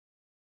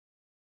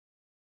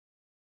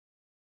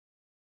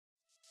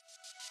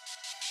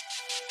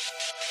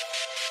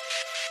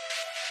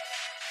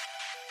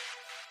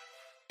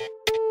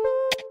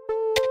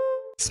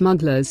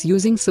Smugglers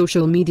using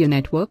social media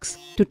networks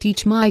to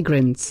teach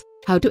migrants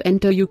how to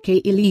enter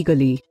UK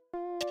illegally.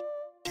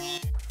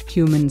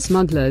 Human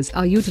smugglers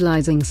are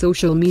utilizing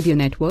social media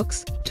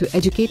networks to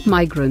educate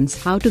migrants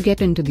how to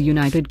get into the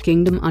United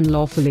Kingdom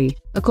unlawfully,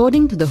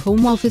 according to the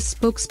Home Office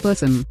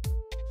spokesperson.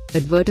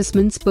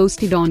 Advertisements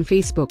posted on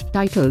Facebook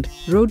titled,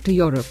 "Road to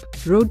Europe,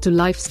 Road to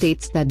Life"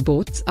 states that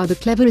boats are the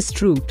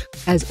cleverest route,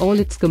 as all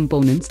its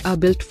components are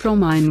built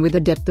from iron with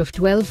a depth of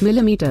 12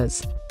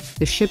 millimeters.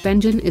 The ship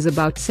engine is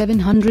about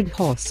 700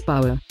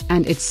 horsepower,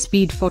 and its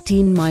speed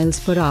 14 miles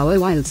per hour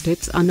whilst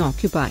it's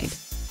unoccupied.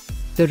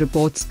 The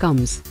reports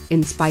comes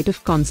in spite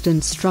of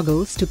constant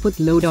struggles to put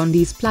load on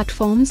these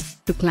platforms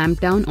to clamp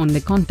down on the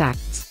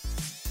contacts.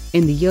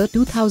 In the year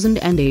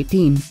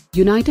 2018,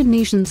 United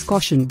Nations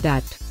cautioned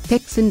that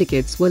tech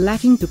syndicates were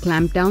lacking to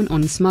clamp down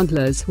on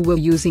smugglers who were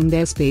using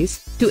their space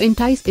to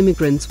entice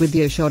immigrants with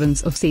the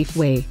assurance of safe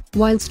way,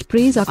 whilst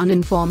preys are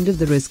uninformed of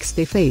the risks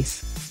they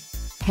face.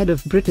 Head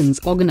of Britain's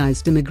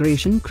Organised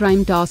immigration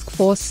crime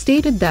taskforce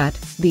stated that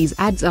these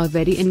ads are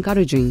very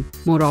encouraging.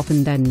 More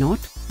often than not,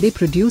 they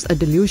produce a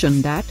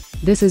delusion that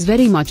this is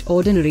very much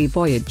ordinary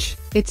voyage,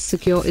 it's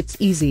secure, it's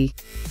easy.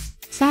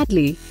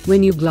 Sadly,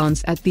 when you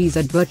glance at these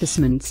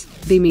advertisements,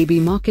 they may be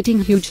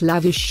marketing huge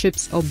lavish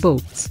ships or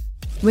boats.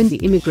 When the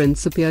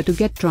immigrants appear to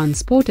get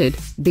transported,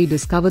 they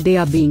discover they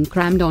are being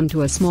crammed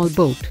onto a small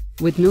boat,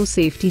 with no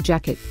safety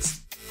jackets.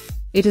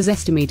 It is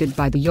estimated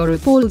by the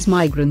Europol's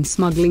Migrant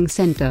Smuggling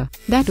Center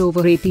that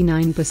over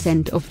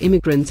 89% of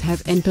immigrants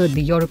have entered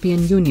the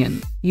European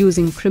Union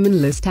using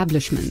criminal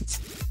establishments.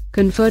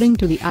 Conferring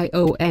to the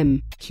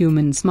IOM,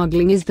 human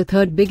smuggling is the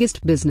third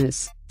biggest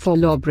business for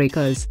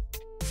lawbreakers.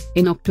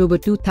 In October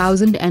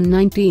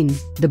 2019,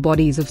 the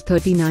bodies of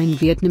 39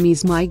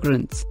 Vietnamese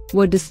migrants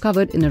were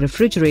discovered in a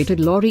refrigerated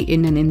lorry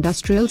in an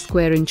industrial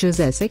square in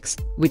Essex,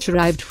 which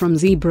arrived from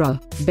Zeebrugge,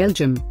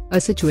 Belgium, a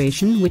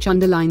situation which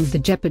underlines the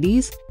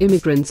jeopardies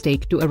immigrants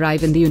take to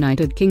arrive in the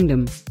United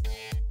Kingdom.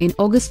 In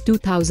August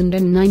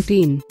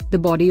 2019, the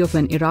body of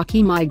an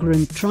Iraqi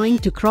migrant trying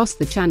to cross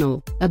the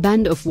Channel, a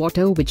band of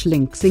water which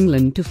links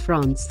England to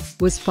France,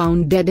 was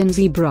found dead in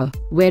Zeebrugge,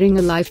 wearing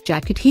a life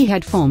jacket he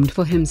had formed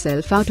for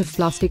himself out of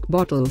plastic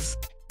bottles.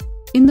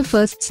 In the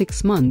first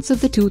 6 months of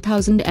the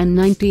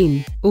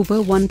 2019,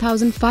 over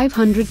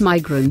 1,500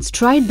 migrants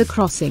tried the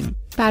crossing,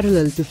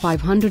 parallel to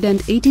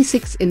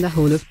 586 in the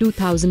whole of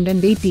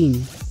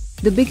 2018.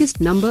 The biggest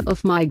number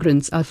of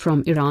migrants are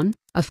from Iran,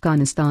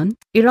 Afghanistan,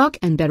 Iraq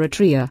and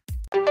Eritrea.